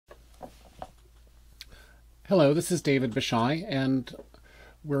Hello, this is David Bishai, and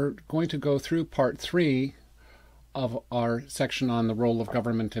we're going to go through part 3 of our section on the role of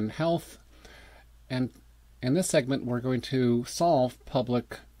government in health. And in this segment, we're going to solve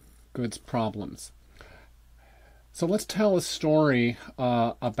public goods problems. So let's tell a story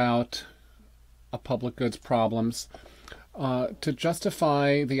about public goods problems to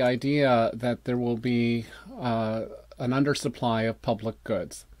justify the idea that there will be an undersupply of public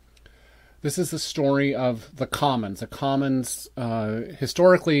goods. This is the story of the commons. The commons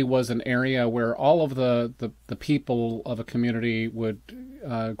historically was an area where all of the people of a community would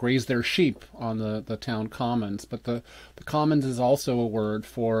graze their sheep on the town commons. But the commons is also a word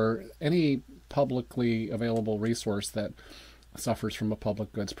for any publicly available resource that suffers from a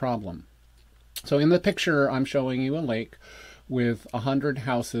public goods problem. So in the picture, I'm showing you a lake with 100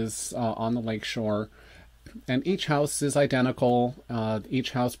 houses on the lake shore. And each house is identical.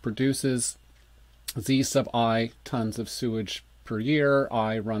 Each house produces Z sub I tons of sewage per year.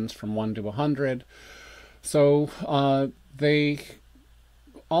 I runs from 1 to 100. So they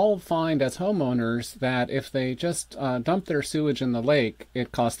all find as homeowners that if they just dump their sewage in the lake,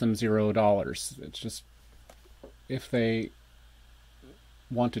 it costs them $0. It's just, if they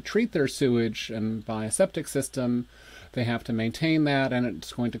want to treat their sewage and buy a septic system, they have to maintain that, and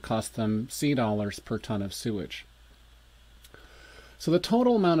it's going to cost them C dollars per ton of sewage. So the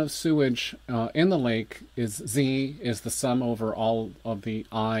total amount of sewage in the lake is Z, is the sum over all of the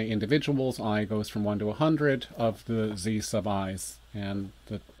I individuals. I goes from 1 to 100 of the Z sub I's. And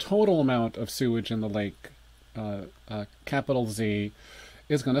the total amount of sewage in the lake, capital Z,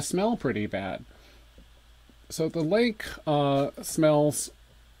 is going to smell pretty bad. So the lake smells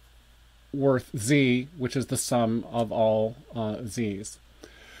worth Z, which is the sum of all Z's.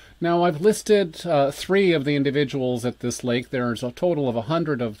 Now I've listed 3 of the individuals at this lake. There's a total of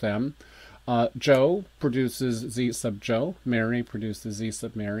 100 of them. Joe produces Z sub Joe. Mary produces Z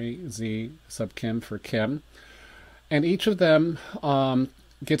sub Mary. Z sub Kim for Kim. And each of them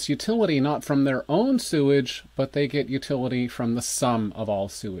gets utility not from their own sewage, but they get utility from the sum of all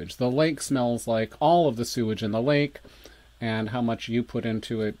sewage. The lake smells like all of the sewage in the lake, and how much you put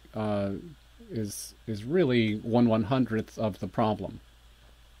into it is really 1/100th of the problem.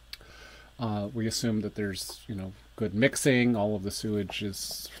 We assume that there's good mixing. All of the sewage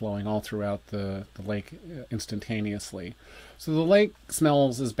is flowing all throughout the lake instantaneously. So the lake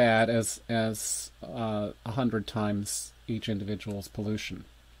smells as bad as 100 times each individual's pollution.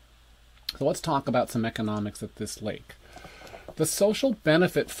 So let's talk about some economics at this lake. The social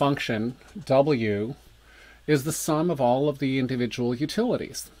benefit function, W, is the sum of all of the individual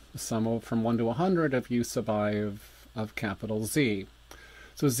utilities. The sum from 1 to 100 of U sub I of capital Z.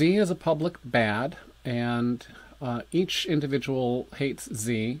 So Z is a public bad, and each individual hates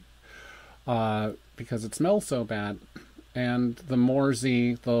Z because it smells so bad, and the more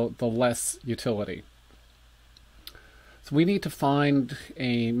Z, the less utility. So we need to find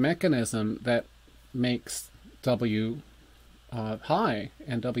a mechanism that makes W high,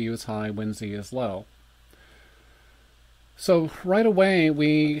 and W is high when Z is low. So right away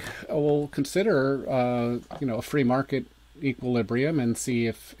we will consider a free market equilibrium and see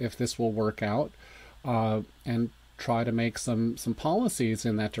if this will work out, and try to make some policies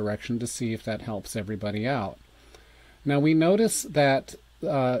in that direction to see if that helps everybody out. Now we notice that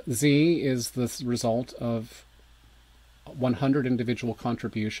Z is the result of 100 individual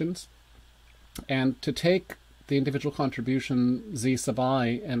contributions, and to take the individual contribution Z sub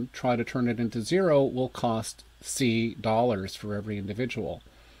I and try to turn it into 0 will cost C dollars for every individual.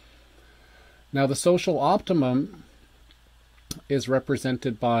 Now the social optimum is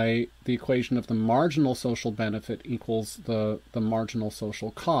represented by the equation of the marginal social benefit equals the marginal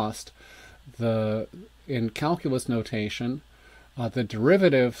social cost. In calculus notation, the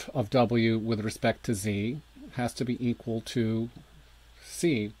derivative of W with respect to Z has to be equal to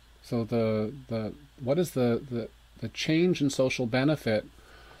C. So what is the change in social benefit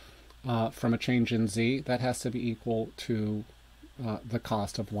from a change in Z? That has to be equal to the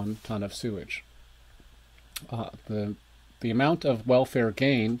cost of 1 ton of sewage. The amount of welfare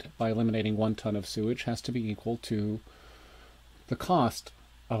gained by eliminating 1 ton of sewage has to be equal to the cost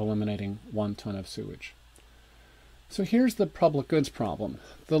of eliminating 1 ton of sewage. So here's the public goods problem.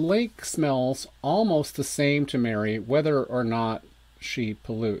 The lake smells almost the same to Mary whether or not she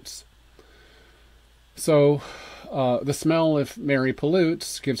pollutes. So the smell if Mary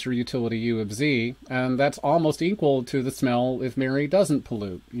pollutes gives her utility U of Z, and that's almost equal to the smell if Mary doesn't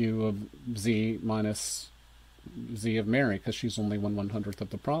pollute, U of Z minus Z of Mary, because she's only 1/100th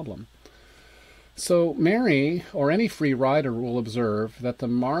of the problem. So Mary, or any free rider, will observe that the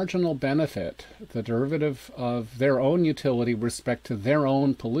marginal benefit, the derivative of their own utility with respect to their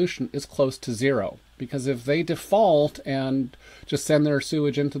own pollution, is close to zero. Because if they default and just send their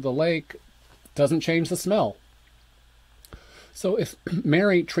sewage into the lake, it doesn't change the smell. So if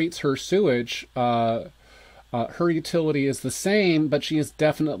Mary treats her sewage, her utility is the same, but she is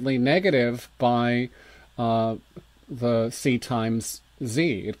definitely negative by the C times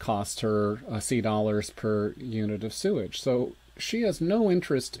Z. It costs her C dollars per unit of sewage. So she has no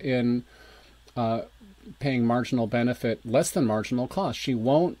interest in paying marginal benefit less than marginal cost. She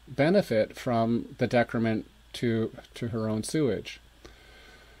won't benefit from the decrement to her own sewage.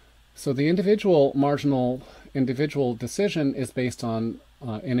 So the individual decision is based on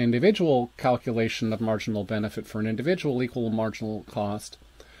an individual calculation of marginal benefit for an individual equal marginal cost,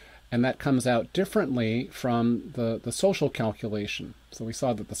 and that comes out differently from the social calculation. So we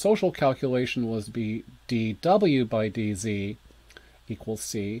saw that the social calculation was dW by dZ equals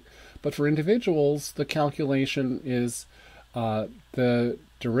C, but for individuals the calculation is the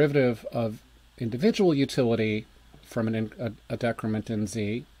derivative of individual utility from a decrement in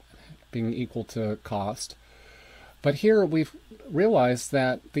Z being equal to cost. But here we've realized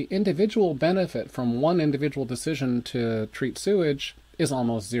that the individual benefit from one individual decision to treat sewage is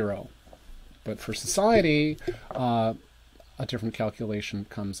almost zero. But for society, a different calculation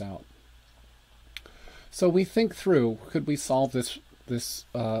comes out. So we think through, could we solve this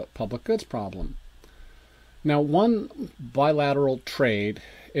public goods problem? Now, one bilateral trade,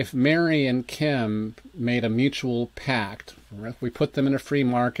 if Mary and Kim made a mutual pact, if we put them in a free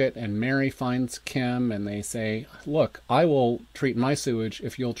market and Mary finds Kim and they say, look, I will treat my sewage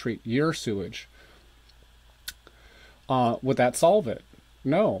if you'll treat your sewage, would that solve it?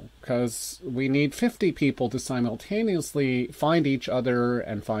 No, because we need 50 people to simultaneously find each other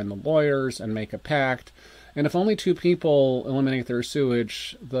and find the lawyers and make a pact. And if only 2 people eliminate their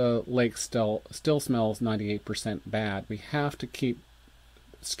sewage, the lake still smells 98% bad. We have to keep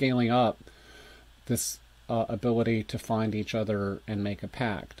scaling up this ability to find each other and make a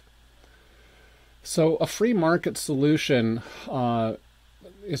pact. So a free market solution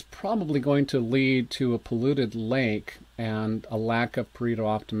is probably going to lead to a polluted lake and a lack of Pareto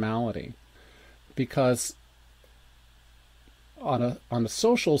optimality, because on a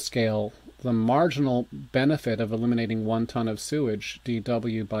social scale, the marginal benefit of eliminating 1 ton of sewage,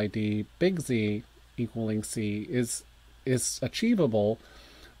 dW by d big Z equaling C, is achievable,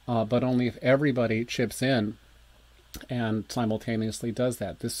 but only if everybody chips in and simultaneously does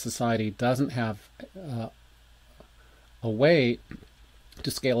that. This society doesn't have a way to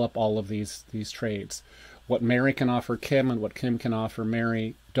scale up all of these trades. What Mary can offer Kim and what Kim can offer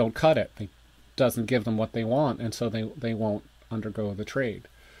Mary don't cut it. It doesn't give them what they want, and so they won't undergo the trade.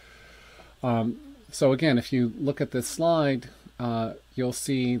 So again, if you look at this slide, you'll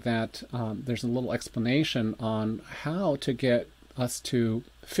see that there's a little explanation on how to get us to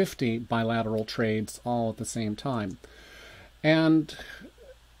 50 bilateral trades all at the same time. And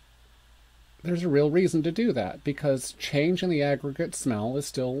there's a real reason to do that, because change in the aggregate smell is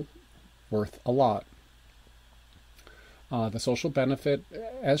still worth a lot. The social benefit,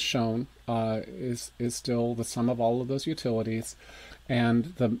 as shown, is still the sum of all of those utilities,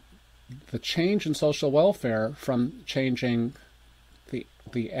 and the change in social welfare from changing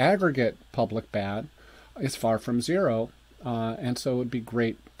the aggregate public bad is far from zero, and so it would be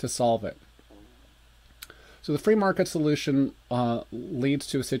great to solve it. So the free market solution leads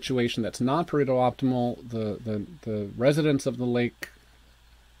to a situation that's not Pareto optimal. The residents of the lake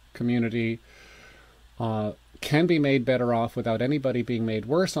community can be made better off without anybody being made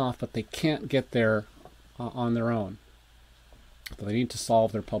worse off, but they can't get there on their own. So they need to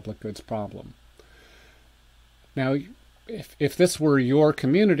solve their public goods problem. Now, if this were your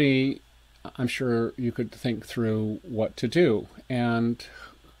community, I'm sure you could think through what to do and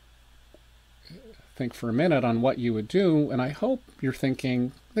think for a minute on what you would do. And I hope you're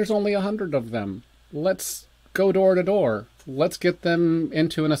thinking, there's only 100 of them. Let's go door to door. Let's get them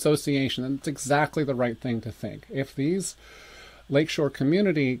into an association. And it's exactly the right thing to think. If these lakeshore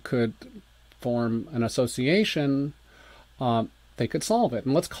community could form an association, they could solve it.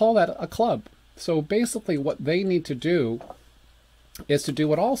 And let's call that a club. So basically what they need to do is to do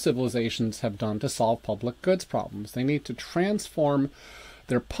what all civilizations have done to solve public goods problems. They need to transform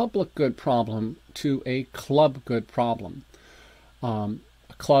their public good problem to a club good problem. A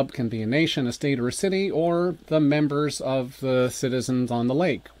club can be a nation, a state, or a city, or the members of the citizens on the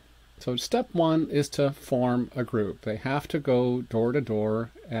lake. So step one is to form a group. They have to go door to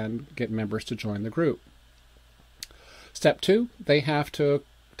door and get members to join the group. Step two, they have to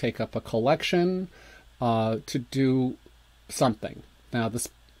take up a collection, to do something. Now,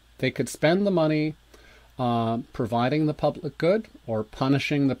 they could spend the money providing the public good or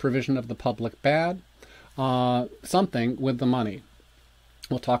punishing the provision of the public bad, something with the money.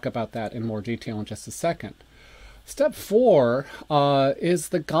 We'll talk about that in more detail in just a second. Step 4 is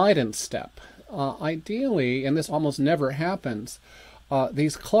the guidance step. Ideally, and this almost never happens,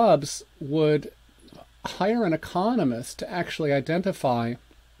 these clubs would hire an economist to actually identify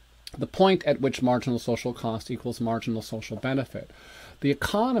the point at which marginal social cost equals marginal social benefit. The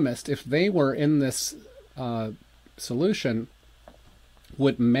economist, if they were in this solution,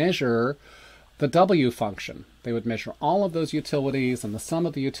 would measure the W function. They would measure all of those utilities and the sum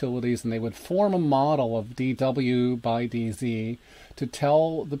of the utilities, and they would form a model of dW by dZ to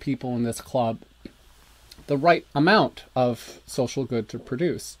tell the people in this club the right amount of social good to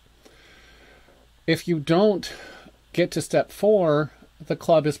produce. If you don't get to step 4, the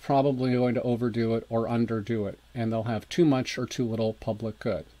club is probably going to overdo it or underdo it, and they'll have too much or too little public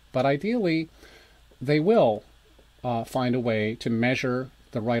good. But ideally, they will find a way to measure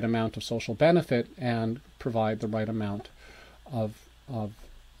the right amount of social benefit and provide the right amount of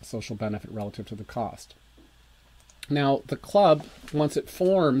social benefit relative to the cost. Now, the club, once it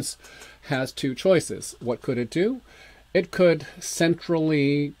forms, has 2 choices. What could it do? It could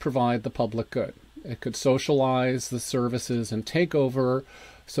centrally provide the public good. It could socialize the services and take over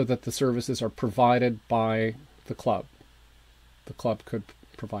so that the services are provided by the club. The club could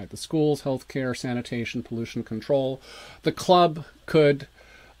provide the schools, healthcare, sanitation, pollution control. The club could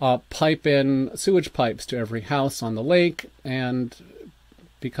pipe in sewage pipes to every house on the lake, and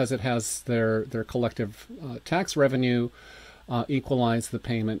because it has their collective tax revenue, equalize the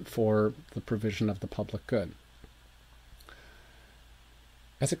payment for the provision of the public good.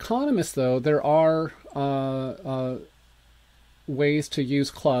 As economists, though, there are ways to use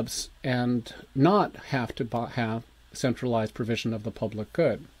clubs and not have to have centralized provision of the public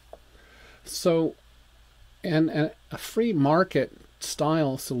good. So, a free market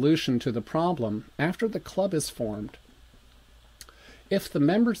style solution to the problem, after the club is formed, if the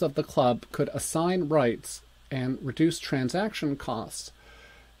members of the club could assign rights and reduce transaction costs,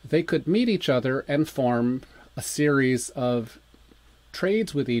 they could meet each other and form a series of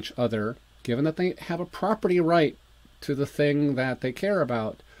trades with each other. Given that they have a property right to the thing that they care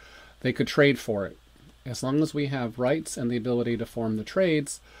about, they could trade for it. As long as we have rights and the ability to form the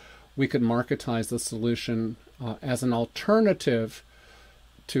trades, we could marketize the solution as an alternative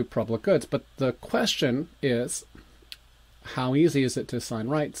to public goods. But the question is, how easy is it to assign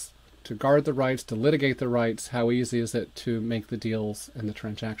rights, to guard the rights, to litigate the rights? How easy is it to make the deals and the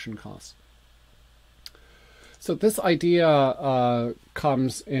transaction costs? So this idea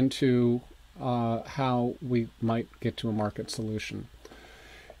comes into how we might get to a market solution.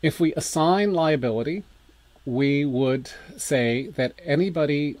 If we assign liability, we would say that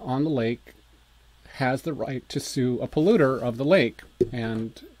anybody on the lake has the right to sue a polluter of the lake.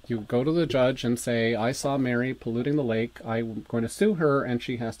 And you go to the judge and say, I saw Mary polluting the lake, I'm going to sue her, and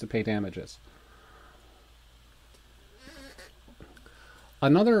she has to pay damages.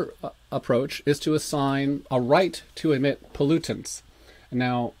 Another approach is to assign a right to emit pollutants.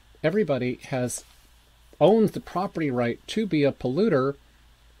 Now, everybody owns the property right to be a polluter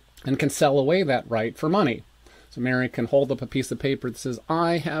and can sell away that right for money. So Mary can hold up a piece of paper that says,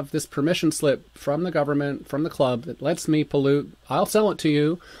 I have this permission slip from the government, from the club, that lets me pollute. I'll sell it to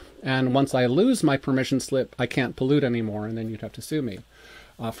you. And once I lose my permission slip, I can't pollute anymore. And then you'd have to sue me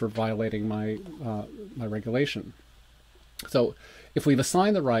for violating my regulation. So if we've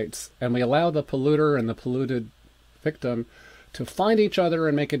assigned the rights and we allow the polluter and the polluted victim to find each other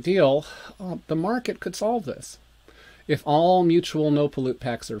and make a deal, the market could solve this. If all mutual no-pollute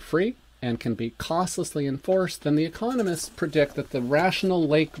pacts are free and can be costlessly enforced, then the economists predict that the rational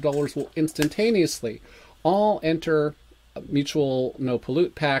lake dwellers will instantaneously all enter mutual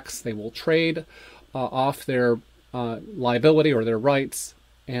no-pollute pacts. They will trade off their liability or their rights,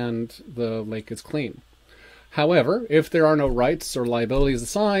 and the lake is clean. However, if there are no rights or liabilities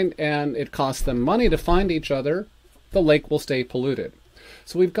assigned and it costs them money to find each other, the lake will stay polluted.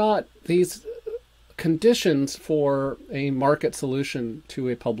 So we've got these conditions for a market solution to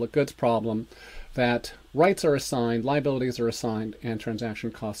a public goods problem, that rights are assigned, liabilities are assigned, and transaction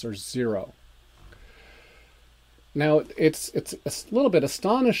costs are zero. Now, it's a little bit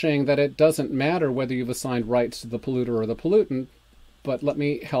astonishing that it doesn't matter whether you've assigned rights to the polluter or the pollutant, but let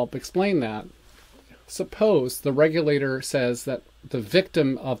me help explain that. Suppose the regulator says that the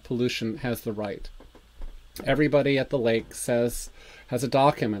victim of pollution has the right. Everybody at the lake has has a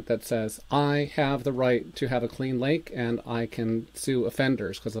document that says, I have the right to have a clean lake and I can sue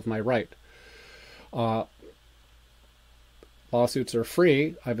offenders because of my right. Lawsuits are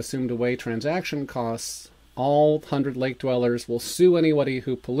free. I've assumed away transaction costs. All 100 lake dwellers will sue anybody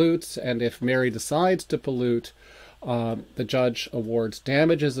who pollutes, and if Mary decides to pollute, the judge awards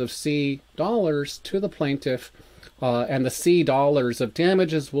damages of C dollars to the plaintiff, and the C dollars of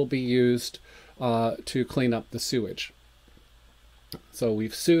damages will be used to clean up the sewage. So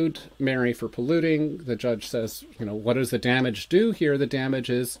we've sued Mary for polluting. The judge says, what does the damage do here? The damage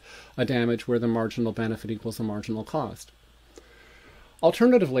is a damage where the marginal benefit equals the marginal cost.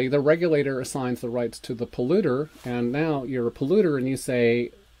 Alternatively, the regulator assigns the rights to the polluter, and now you're a polluter and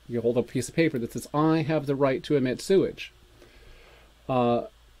you hold a piece of paper that says, I have the right to emit sewage.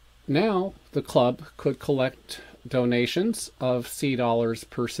 Now the club could collect donations of C dollars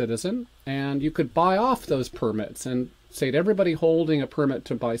per citizen, and you could buy off those permits and say to everybody holding a permit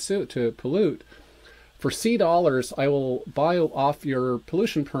to pollute, for C dollars, I will buy off your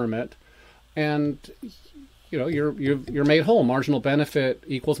pollution permit, and you're made whole. Marginal benefit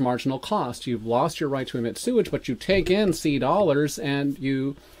equals marginal cost. You've lost your right to emit sewage, but you take in C dollars and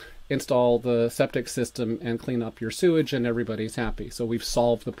you install the septic system and clean up your sewage, and everybody's happy. So we've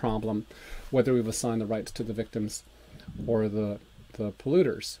solved the problem, whether we've assigned the rights to the victims or the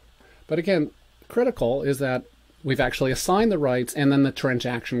polluters. But again, critical is that we've actually assigned the rights, and then the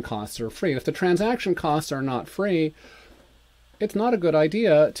transaction costs are free. If the transaction costs are not free, it's not a good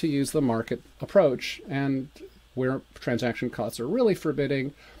idea to use the market approach. And where transaction costs are really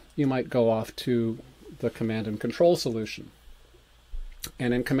forbidding, you might go off to the command and control solution.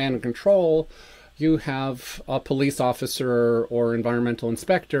 And in command and control, you have a police officer or environmental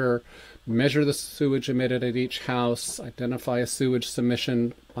inspector measure the sewage emitted at each house, identify a sewage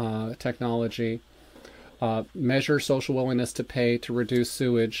submission technology, measure social willingness to pay to reduce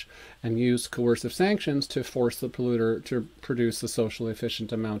sewage, and use coercive sanctions to force the polluter to produce a socially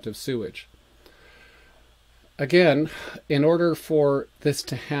efficient amount of sewage. Again, in order for this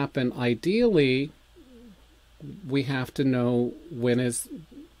to happen, ideally, we have to know when is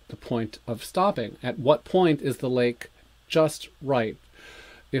the point of stopping. At what point is the lake just right?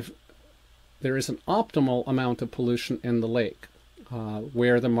 If there is an optimal amount of pollution in the lake,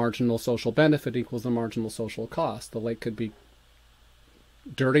 where the marginal social benefit equals the marginal social cost. The lake could be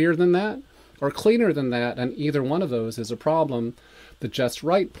dirtier than that or cleaner than that, and either one of those is a problem. The just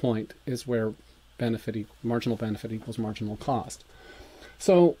right point is where marginal benefit equals marginal cost.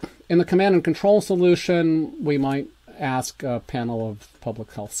 So in the command and control solution, we might ask a panel of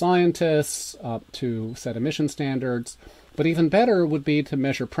public health scientists to set emission standards, but even better would be to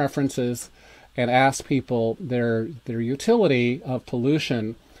measure preferences and ask people their utility of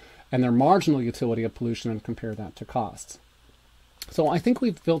pollution and their marginal utility of pollution and compare that to costs. So I think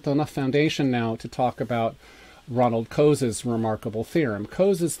we've built enough foundation now to talk about Ronald Coase's remarkable theorem.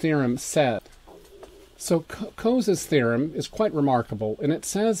 Coase's theorem said, Coase's theorem is quite remarkable, and it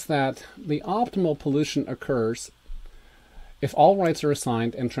says that the optimal pollution occurs if all rights are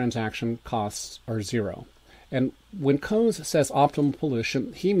assigned and transaction costs are zero. And when Coase says optimal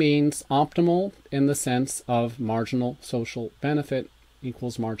pollution, he means optimal in the sense of marginal social benefit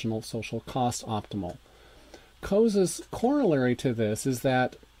equals marginal social cost optimal. Coase's corollary to this is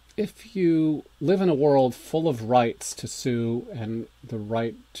that if you live in a world full of rights to sue and the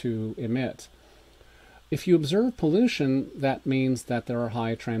right to emit, if you observe pollution, that means that there are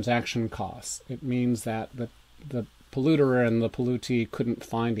high transaction costs. It means that the polluter and the pollutee couldn't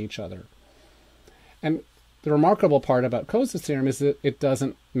find each other. And the remarkable part about Coase's theorem is that it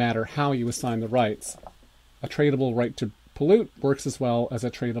doesn't matter how you assign the rights. A tradable right to pollute works as well as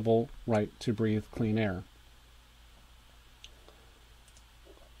a tradable right to breathe clean air.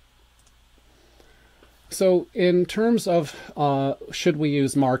 So in terms of should we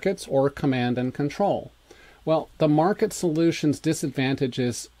use markets or command and control? Well, the market solution's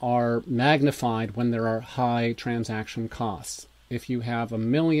disadvantages are magnified when there are high transaction costs. If you have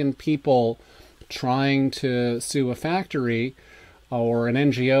 1 million people trying to sue a factory or an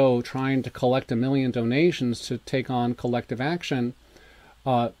NGO trying to collect 1 million donations to take on collective action,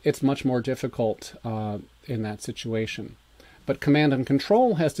 it's much more difficult in that situation. But command and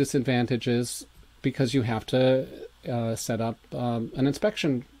control has disadvantages because you have to set up an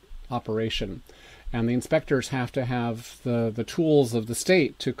inspection operation, and the inspectors have to have the tools of the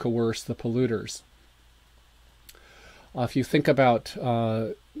state to coerce the polluters. If you think about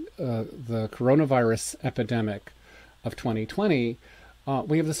the coronavirus epidemic of 2020,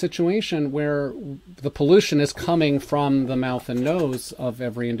 we have the situation where the pollution is coming from the mouth and nose of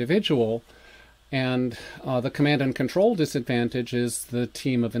every individual, And the command and control disadvantage is the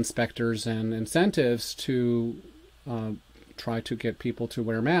team of inspectors and incentives to try to get people to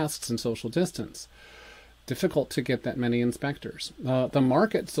wear masks and social distance. Difficult to get that many inspectors. The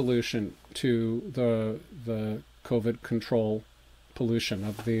market solution to the COVID control pollution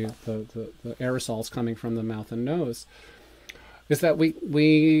of the aerosols coming from the mouth and nose is that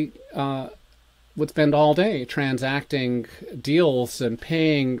we would spend all day transacting deals and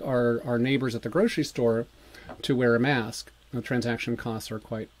paying our neighbors at the grocery store to wear a mask. The transaction costs are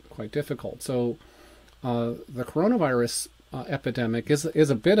quite difficult. So the coronavirus epidemic is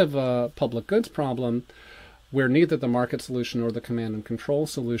a bit of a public goods problem where neither the market solution or the command and control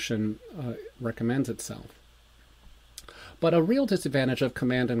solution recommends itself. But a real disadvantage of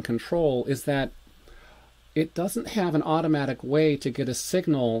command and control is that it doesn't have an automatic way to get a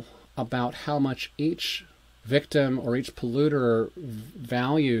signal about how much each victim or each polluter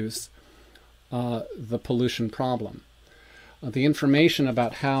values the pollution problem. The information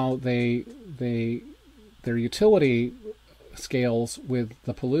about how their utility scales with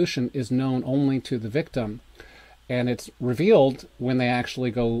the pollution is known only to the victim, and it's revealed when they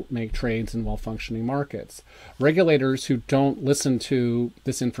actually go make trades in well-functioning markets. Regulators who don't listen to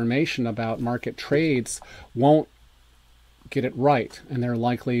this information about market trades won't get it right, and they're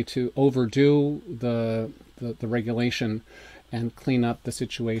likely to overdo the regulation and clean up the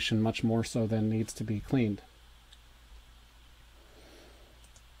situation much more so than needs to be cleaned.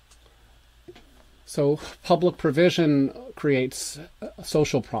 So public provision creates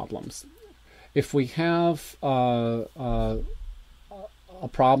social problems. If we have a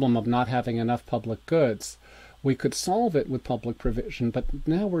problem of not having enough public goods, we could solve it with public provision, but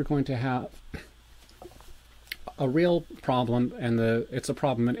now we're going to have a real problem, and it's a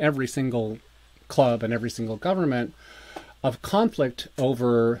problem in every single club and every single government, of conflict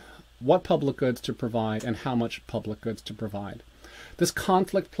over what public goods to provide and how much public goods to provide. This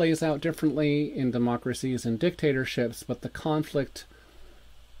conflict plays out differently in democracies and dictatorships, but the conflict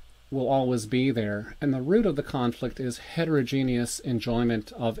will always be there. And the root of the conflict is heterogeneous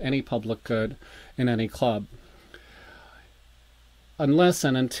enjoyment of any public good in any club. Unless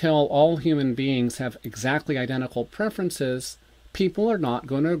and until all human beings have exactly identical preferences, people are not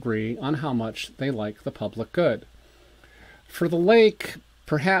going to agree on how much they like the public good. For the lake,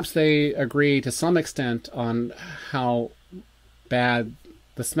 perhaps they agree to some extent on how bad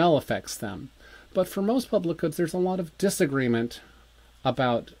the smell affects them. But for most public goods, there's a lot of disagreement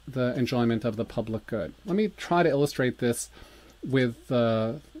about the enjoyment of the public good. Let me try to illustrate this with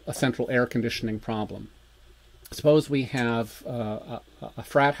a central air conditioning problem. Suppose we have a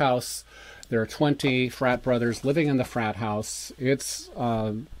frat house. There are 20 frat brothers living in the frat house. It's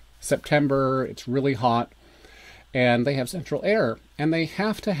September, it's really hot, and they have central air. And they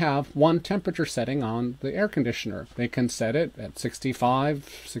have to have one temperature setting on the air conditioner. They can set it at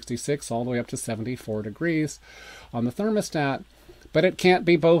 65, 66, all the way up to 74 degrees on the thermostat, but it can't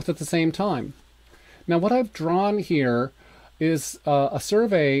be both at the same time. Now what I've drawn here is a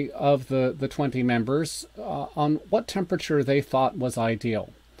survey of the 20 members on what temperature they thought was ideal.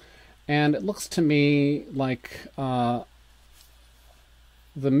 And it looks to me like the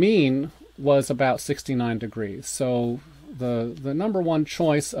mean was about 69 degrees. So the number one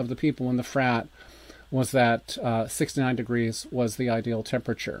choice of the people in the frat was that 69 degrees was the ideal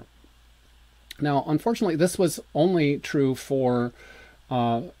temperature. Now, unfortunately, this was only true for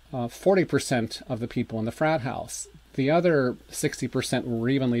 40% of the people in the frat house. The other 60% were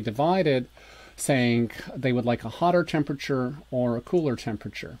evenly divided, saying they would like a hotter temperature or a cooler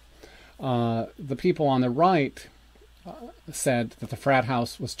temperature. The people on the right said that the frat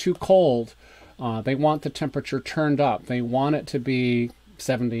house was too cold. They want the temperature turned up. They want it to be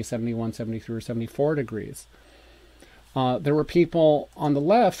 70, 71, 73, or 74 degrees. There were people on the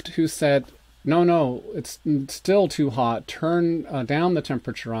left who said, no, it's still too hot. Turn down the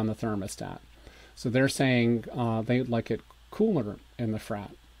temperature on the thermostat. So they're saying they'd like it cooler in the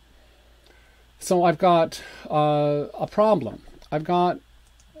frat. So I've got a problem. I've got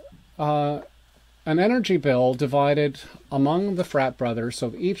an energy bill divided among the frat brothers,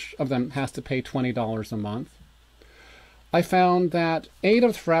 so each of them has to pay $20 a month. I found that 8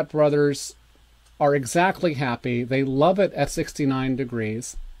 of the frat brothers are exactly happy. They love it at 69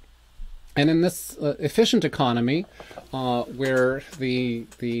 degrees. And in this efficient economy, where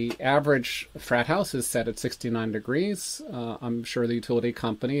the average frat house is set at 69 degrees, I'm sure the utility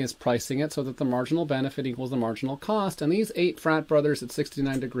company is pricing it so that the marginal benefit equals the marginal cost. And these 8 frat brothers at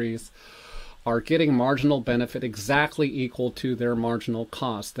 69 degrees are getting marginal benefit exactly equal to their marginal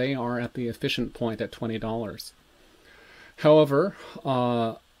cost. They are at the efficient point at $20. However,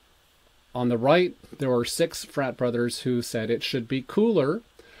 On the right, there were 6 frat brothers who said it should be cooler.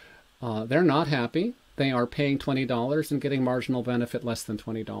 They're not happy. They are paying $20 and getting marginal benefit less than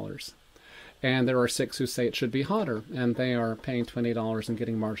 $20. And there are 6 who say it should be hotter, and they are paying $20 and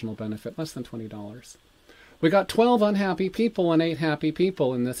getting marginal benefit less than $20. We got 12 unhappy people and 8 happy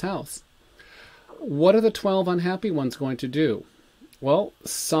people in this house. What are the 12 unhappy ones going to do? Well,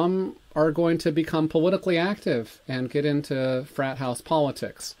 some are going to become politically active and get into frat house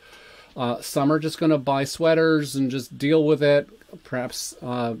politics. Some are just going to buy sweaters and just deal with it. Perhaps,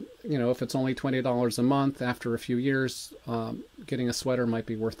 if it's only $20 a month, after a few years, getting a sweater might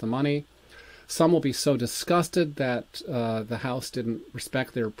be worth the money. Some will be so disgusted that the house didn't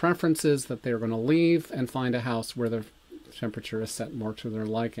respect their preferences that they're going to leave and find a house where the temperature is set more to their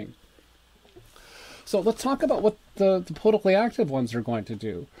liking. So let's talk about what the politically active ones are going to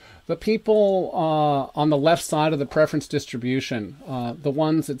do. The people on the left side of the preference distribution, the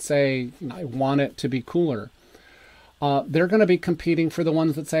ones that say, I want it to be cooler, they're going to be competing for the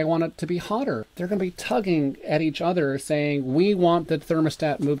ones that say, I want it to be hotter. They're going to be tugging at each other saying, we want the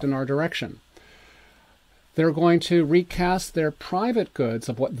thermostat moved in our direction. They're going to recast their private goods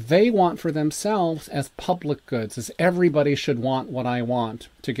of what they want for themselves as public goods, as everybody should want what I want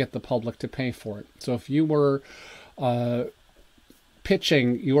to get the public to pay for it. So if you were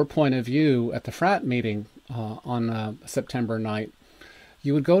pitching your point of view at the frat meeting on September night,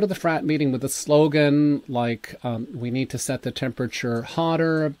 you would go to the frat meeting with a slogan like, we need to set the temperature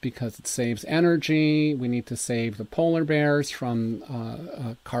hotter because it saves energy. We need to save the polar bears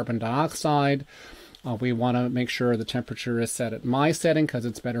from carbon dioxide. We want to make sure the temperature is set at my setting because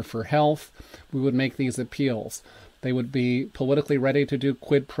it's better for health. We would make these appeals. They would be politically ready to do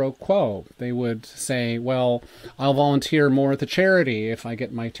quid pro quo. They would say, well, I'll volunteer more at the charity if I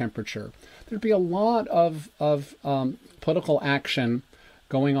get my temperature. There'd be a lot of political action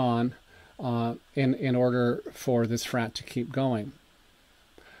going on in order for this frat to keep going.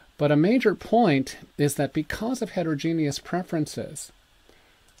 But a major point is that because of heterogeneous preferences,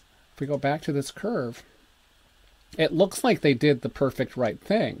 if we go back to this curve, it looks like they did the perfect right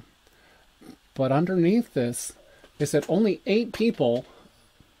thing. But underneath this is that only 8 people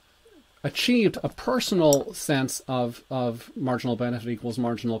achieved a personal sense of marginal benefit equals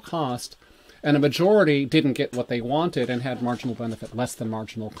marginal cost, and a majority didn't get what they wanted and had marginal benefit less than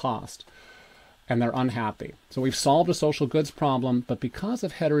marginal cost. And they're unhappy. So we've solved a social goods problem, but because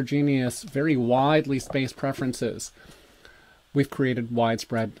of heterogeneous, very widely spaced preferences, we've created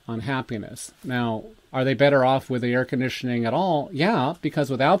widespread unhappiness. Now, are they better off with the air conditioning at all? Yeah, because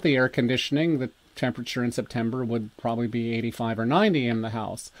without the air conditioning, the temperature in September would probably be 85 or 90 in the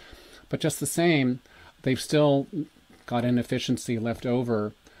house. But just the same, they've still got inefficiency left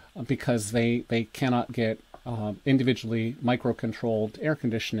over because they cannot get individually micro-controlled air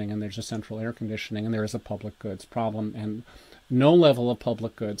conditioning, and there's a central air conditioning, and there is a public goods problem, and no level of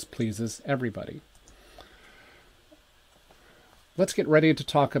public goods pleases everybody. Let's get ready to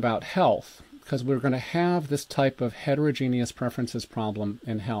talk about health, because we're going to have this type of heterogeneous preferences problem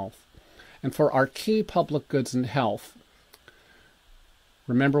in health. And for our key public goods in health,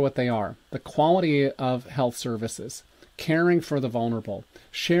 remember what they are: the quality of health services, caring for the vulnerable,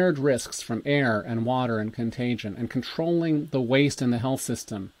 shared risks from air and water and contagion, and controlling the waste in the health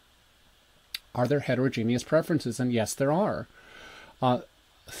system. Are there heterogeneous preferences? And yes, there are.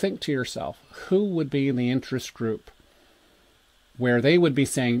 Think to yourself, who would be in the interest group where they would be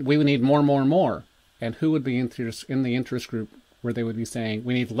saying, we need more, more, more? And who would be in the interest group where they would be saying,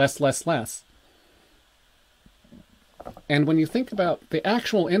 we need less, less, less? And when you think about the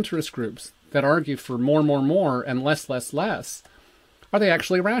actual interest groups that argue for more, more, more and less, less, less, are they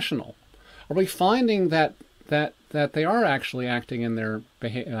actually rational? Are we finding that they are actually acting in their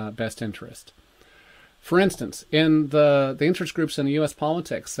best interest? For instance, in the interest groups in the U.S.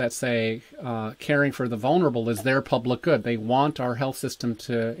 politics that say caring for the vulnerable is their public good, they want our health system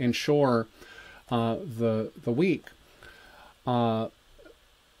to ensure the weak. Who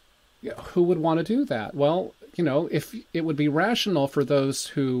would want to do that? Well, if it would be rational for those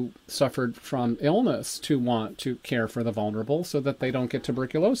who suffered from illness to want to care for the vulnerable so that they don't get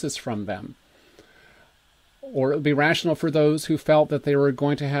tuberculosis from them. Or it would be rational for those who felt that they were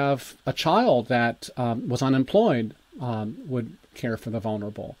going to have a child that was unemployed would care for the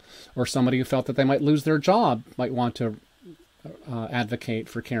vulnerable. Or somebody who felt that they might lose their job might want to advocate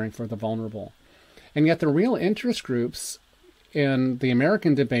for caring for the vulnerable. And yet the real interest groups in the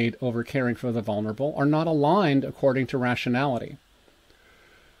American debate over caring for the vulnerable are not aligned according to rationality.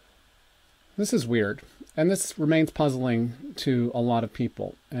 This is weird, and this remains puzzling to a lot of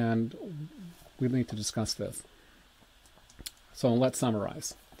people, and we need to discuss this. So let's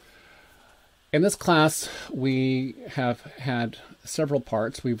summarize. In this class, we have had several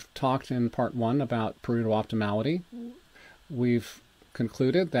parts. We've talked in part 1 about Pareto optimality. We've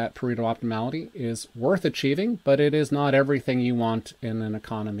concluded that Pareto optimality is worth achieving, but it is not everything you want in an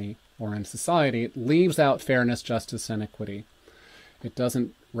economy or in society. It leaves out fairness, justice, and equity. It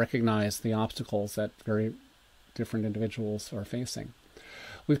doesn't recognize the obstacles that very different individuals are facing.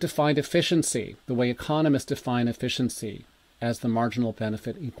 We've defined efficiency, the way economists define efficiency, as the marginal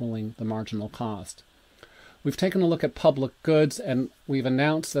benefit equaling the marginal cost. We've taken a look at public goods, and we've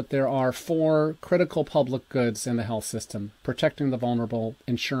announced that there are 4 critical public goods in the health system: protecting the vulnerable,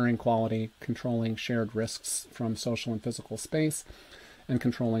 ensuring quality, controlling shared risks from social and physical space, and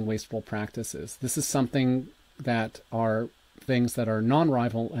controlling wasteful practices. This is something that are things that are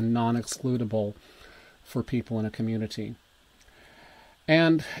non-rival and non-excludable for people in a community.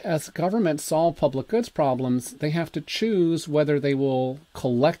 And as governments solve public goods problems, they have to choose whether they will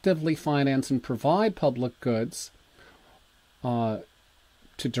collectively finance and provide public goods to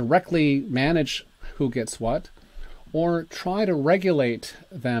directly manage who gets what, or try to regulate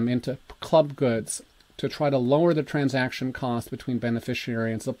them into club goods to try to lower the transaction cost between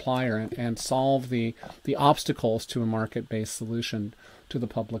beneficiary and supplier and solve the obstacles to a market-based solution to the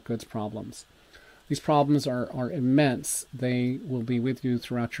public goods problems. These problems are immense. They will be with you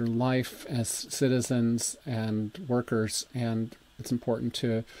throughout your life as citizens and workers, and it's important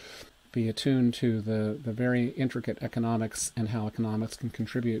to be attuned to the very intricate economics and how economics can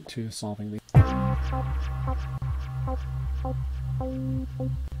contribute to solving these.